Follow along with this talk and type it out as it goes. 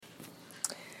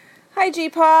Hi,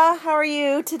 G-Pa. How are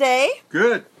you today?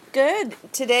 Good. Good.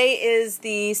 Today is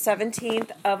the 17th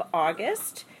of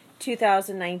August,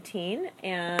 2019,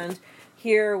 and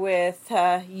here with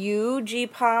you,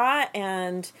 G-Pa,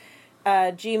 and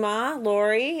G-Ma,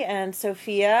 Lori, and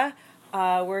Sophia.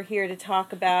 We're here to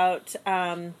talk about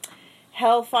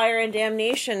Hellfire and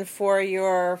Damnation for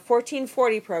your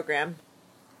 1440 program.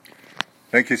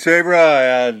 Thank you, Sabra.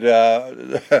 And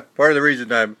part of the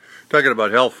reason I'm talking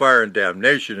about Hellfire and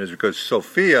Damnation is because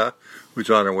Sophia, who's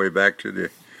on her way back to the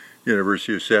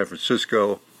University of San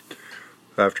Francisco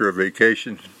after a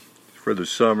vacation for the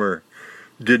summer,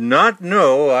 did not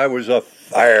know I was a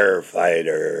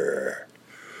firefighter.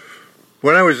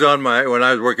 When I was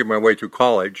working my way through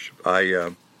college,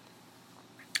 I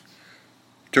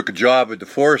took a job at the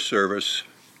Forest Service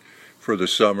for the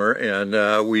summer,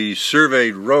 and we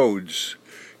surveyed roads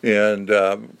and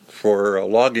for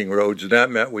logging roads, and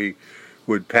that meant we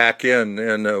would pack in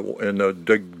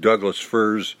the Douglas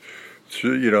firs.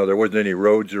 There wasn't any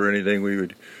roads or anything. We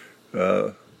would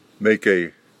make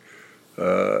a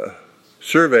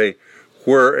survey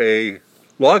where a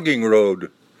logging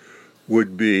road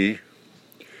would be,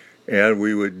 and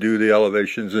we would do the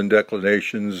elevations and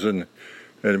declinations, and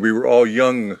we were all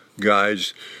young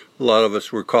guys. A lot of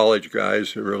us were college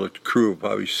guys. There were a crew of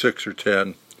probably 6 or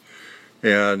 10.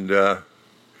 And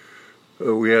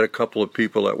we had a couple of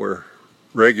people that were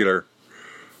regular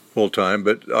full-time.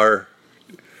 But our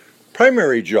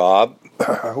primary job,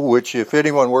 which if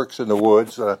anyone works in the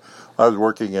woods, I was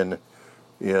working in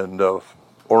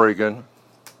Oregon,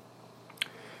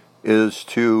 is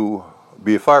to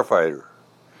be a firefighter.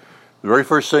 The very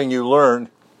first thing you learn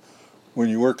when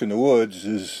you work in the woods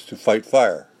is to fight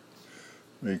fire.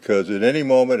 Because at any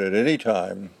moment, at any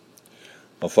time,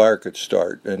 a fire could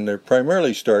start. And they're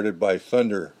primarily started by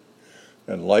thunder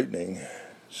and lightning.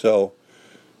 So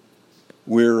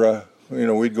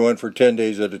we'd go in for 10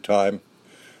 days at a time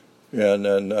and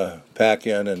then pack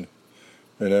in and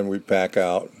then we'd pack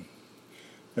out.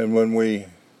 And when we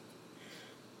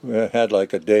had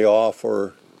like a day off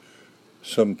or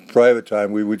some private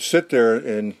time, we would sit there,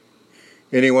 and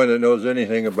anyone that knows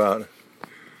anything about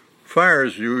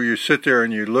fires, you sit there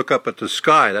and you look up at the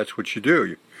sky. That's what you do.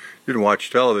 You didn't watch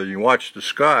television. You watch the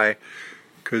sky,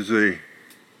 because the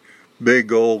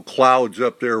big old clouds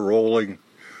up there, rolling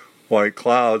white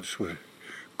clouds, would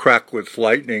crack with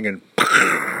lightning, and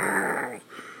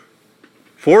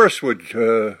forests would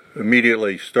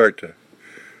immediately start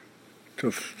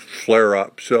to flare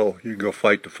up. So you go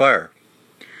fight the fire.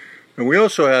 And we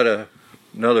also had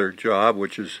another job,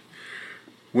 which is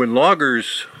when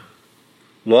loggers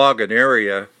log an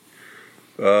area,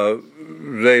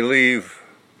 they leave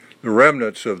the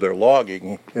remnants of their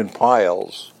logging in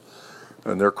piles,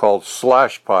 and they're called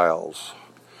slash piles,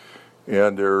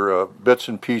 and they're bits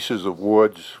and pieces of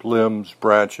woods, limbs,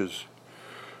 branches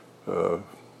that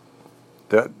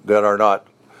are not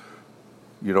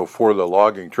for the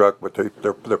logging truck, but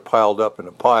they're piled up in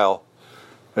a pile.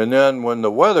 And then when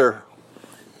the weather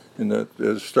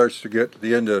it starts to get to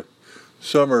the end of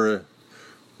summer,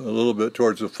 a little bit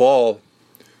towards the fall,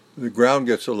 the ground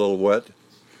gets a little wet.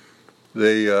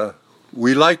 We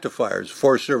light the fires.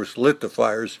 Forest Service lit the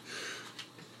fires,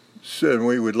 and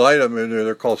we would light them, and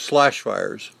they're called slash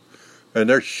fires, and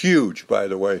they're huge, by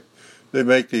the way. They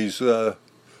make these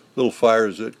little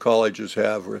fires that colleges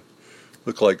have, where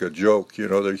look like a joke.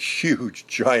 They're huge,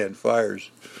 giant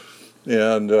fires,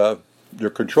 and they're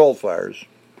controlled fires.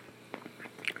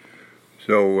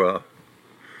 So,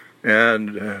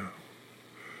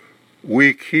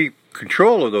 we keep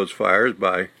control of those fires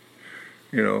by,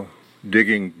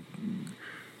 digging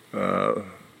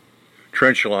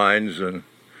trench lines and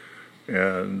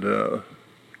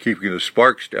keeping the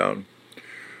sparks down.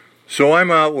 So I'm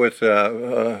out with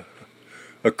a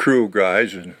crew of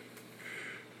guys, and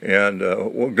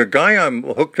the guy I'm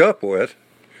hooked up with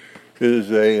is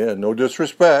no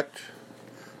disrespect,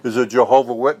 is a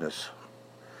Jehovah's Witness,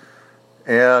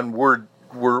 and we're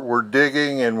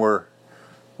digging, and we're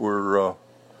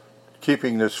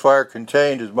keeping this fire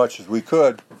contained as much as we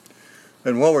could.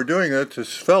 And while we're doing it,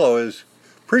 this fellow is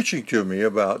preaching to me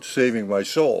about saving my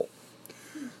soul.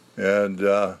 And,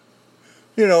 and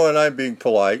I'm being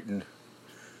polite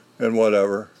and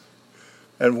whatever.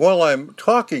 And while I'm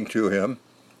talking to him,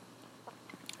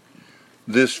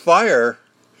 this fire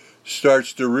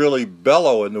starts to really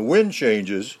bellow, and the wind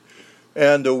changes,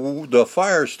 and the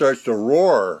fire starts to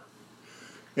roar.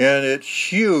 And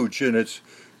it's huge, and it's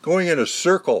going in a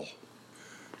circle.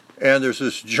 And there's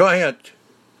this giant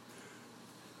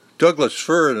Douglas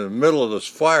fir in the middle of this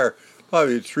fire,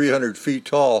 probably 300 feet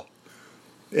tall.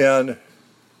 And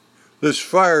this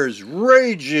fire is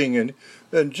raging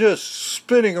and just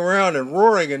spinning around and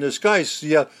roaring, and this guy's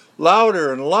yelling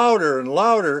louder and louder and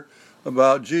louder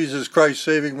about Jesus Christ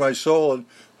saving my soul and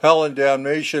hell and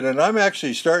damnation. And I'm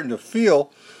actually starting to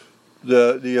feel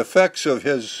the effects of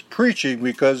his preaching,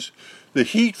 because the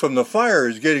heat from the fire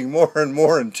is getting more and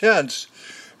more intense.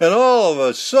 And all of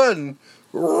a sudden,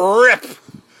 rip,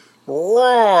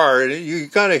 roar, and you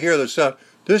got to hear the sound.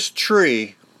 This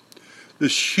tree,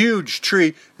 this huge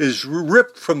tree, is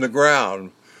ripped from the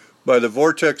ground by the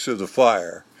vortex of the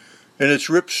fire. And it's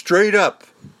ripped straight up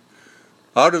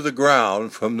out of the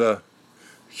ground from the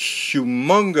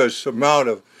humongous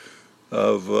amount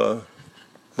of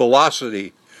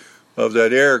velocity of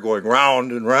that air going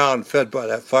round and round, fed by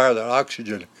that fire, that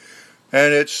oxygen.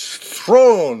 And it's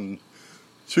thrown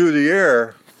through the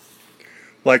air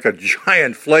like a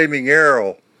giant flaming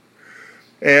arrow.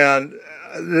 And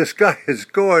this guy is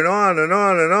going on and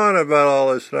on and on about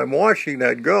all this, and I'm watching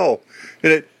that go.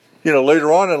 And it,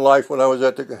 later on in life, when I was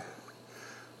at the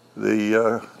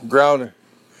ground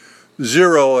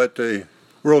zero at the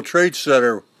World Trade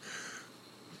Center,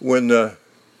 when the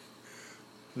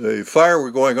fire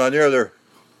was going on there,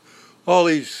 all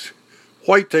these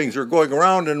white things were going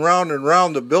round and round and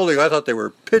round the building. I thought they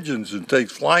were pigeons and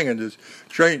things flying in this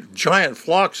giant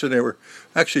flocks, and they were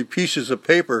actually pieces of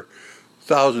paper,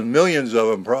 millions of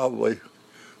them probably,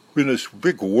 in this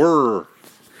big whir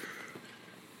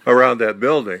around that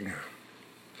building.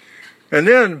 And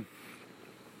then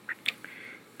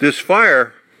this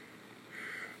fire,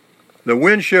 the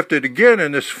wind shifted again,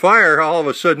 and this fire all of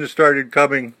a sudden started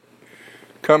coming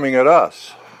at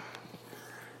us.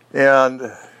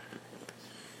 And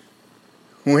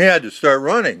we had to start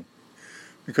running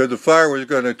because the fire was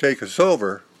going to take us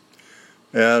over,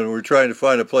 and we were trying to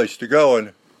find a place to go.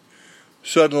 And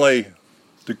suddenly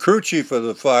the crew chief of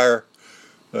the fire,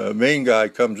 main guy,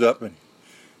 comes up and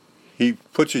he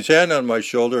puts his hand on my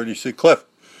shoulder and he said, "Cliff,"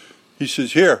 he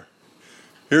says,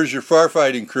 here's your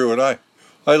firefighting crew. And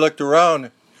I looked around,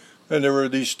 and there were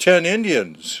these 10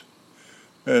 Indians.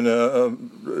 And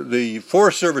the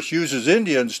Forest Service uses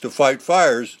Indians to fight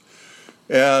fires,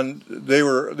 and they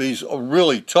were these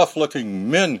really tough-looking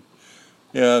men.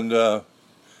 And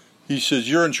he says,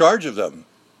 "You're in charge of them."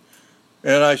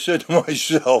 And I said to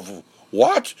myself,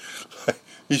 "What?"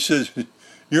 He says,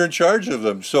 "You're in charge of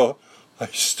them." So I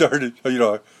started,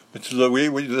 it's the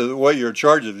way you're in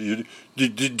charge of it. You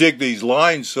dig these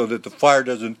lines so that the fire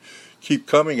doesn't keep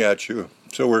coming at you.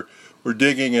 So we're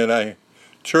digging, and I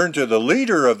turned to the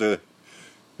leader of the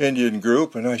Indian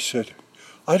group, and I said,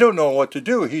 "I don't know what to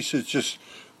do." He says,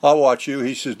 "I'll watch you."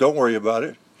 He says, "Don't worry about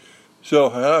it."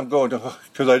 So I'm going to,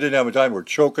 because I didn't have a time, we're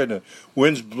choking, and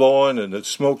wind's blowing, and the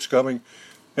smoke's coming.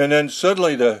 And then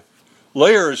suddenly the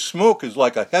layer of smoke is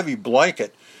like a heavy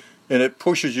blanket, and it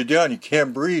pushes you down. You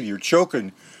can't breathe. You're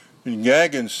choking and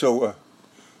gagging. So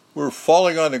we're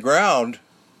falling on the ground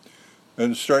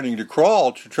and starting to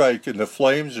crawl to try to get, the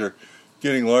flames are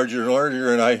getting larger and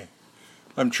larger, and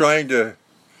I'm trying to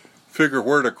figure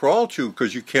where to crawl to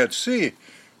because you can't see.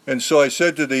 And so I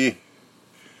said to the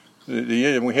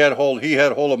Indian, he had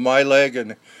hold of my leg,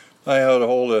 and I had a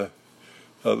hold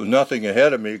of nothing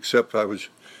ahead of me except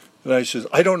and I said,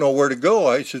 "I don't know where to go."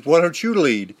 I said, "Why don't you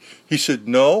lead?" He said,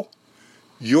 "No,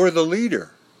 you're the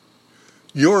leader.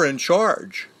 You're in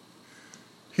charge."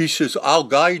 He says, "I'll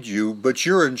guide you, but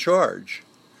you're in charge."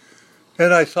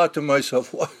 And I thought to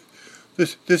myself, what?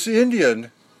 This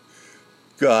Indian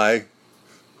guy,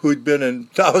 who'd been in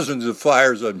thousands of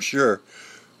fires, I'm sure,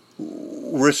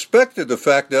 respected the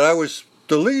fact that I was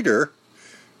the leader,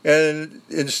 and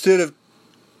instead of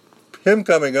him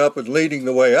coming up and leading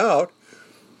the way out,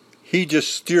 he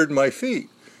just steered my feet.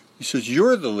 He says,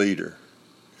 "You're the leader."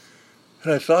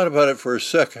 And I thought about it for a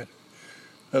second,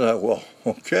 and I thought, well,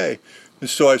 okay. And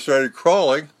so I started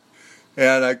crawling,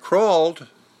 and I crawled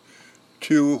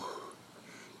to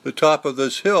the top of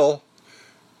this hill,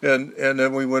 and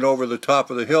then we went over the top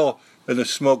of the hill, and the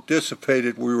smoke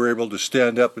dissipated. We were able to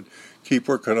stand up and keep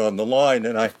working on the line.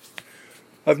 And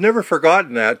I've never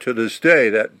forgotten that to this day,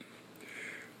 that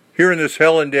here in this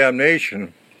hell and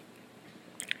damnation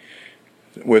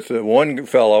with one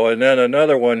fellow, and then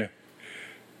another one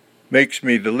makes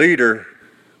me the leader,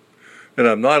 and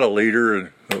I'm not a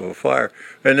leader of a fire.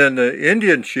 And then the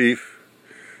Indian chief,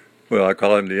 well, I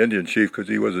call him the Indian chief because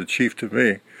he was a chief to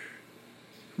me,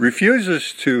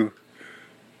 refuses to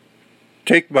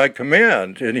take my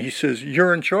command, and he says,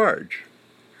 "You're in charge.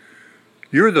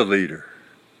 You're the leader."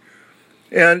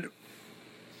 And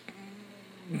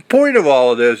the point of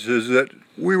all of this is that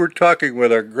we were talking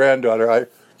with our granddaughter. I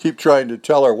keep trying to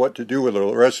tell her what to do with the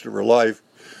rest of her life,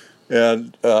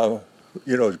 and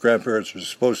as grandparents were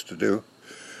supposed to do.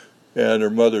 And her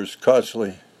mother's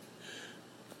constantly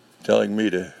telling me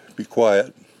to be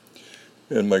quiet.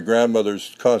 And my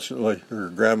grandmother's constantly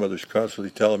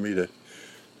telling me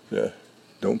to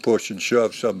don't push and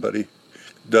shove somebody.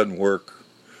 It doesn't work.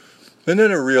 And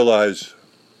then I realized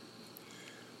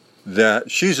that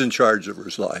she's in charge of her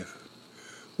life.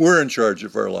 We're in charge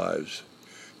of our lives.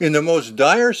 In the most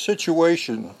dire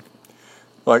situation,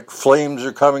 like flames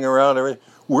are coming around,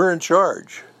 we're in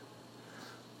charge.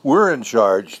 We're in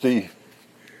charge.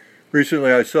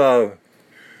 Recently I saw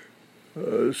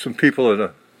some people in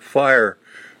a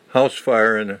house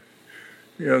fire, and a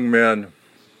young man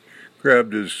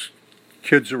grabbed his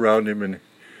kids around him and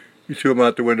he threw them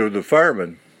out the window of the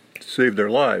firemen to save their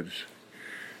lives.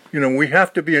 We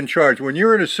have to be in charge. When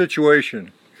you're in a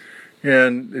situation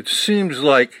and it seems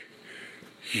like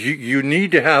you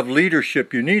need to have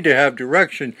leadership, you need to have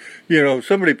direction,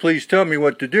 somebody please tell me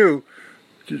what to do.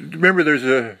 Remember, there's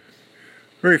a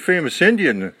very famous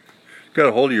Indian got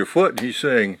a hold of your foot and he's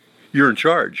saying, you're in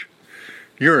charge.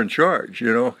 You're in charge,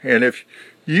 And if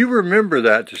you remember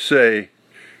that, to say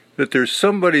that there's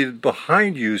somebody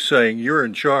behind you saying you're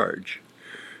in charge,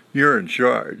 you're in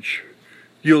charge,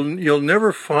 you'll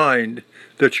never find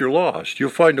that you're lost. You'll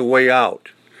find a way out.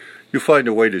 You'll find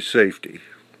a way to safety.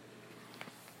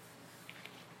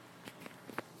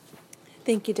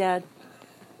 Thank you, Dad.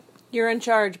 You're in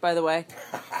charge, by the way.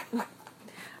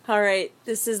 All right,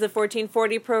 this is the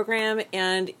 1440 program,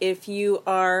 and if you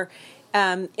are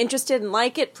interested and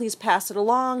like it, please pass it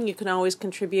along. You can always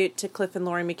contribute to Cliff and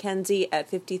Lori McKenzie at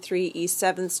 53 East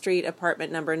 7th Street,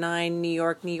 apartment number 9, New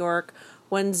York, New York,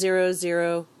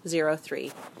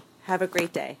 10003. Have a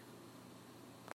great day.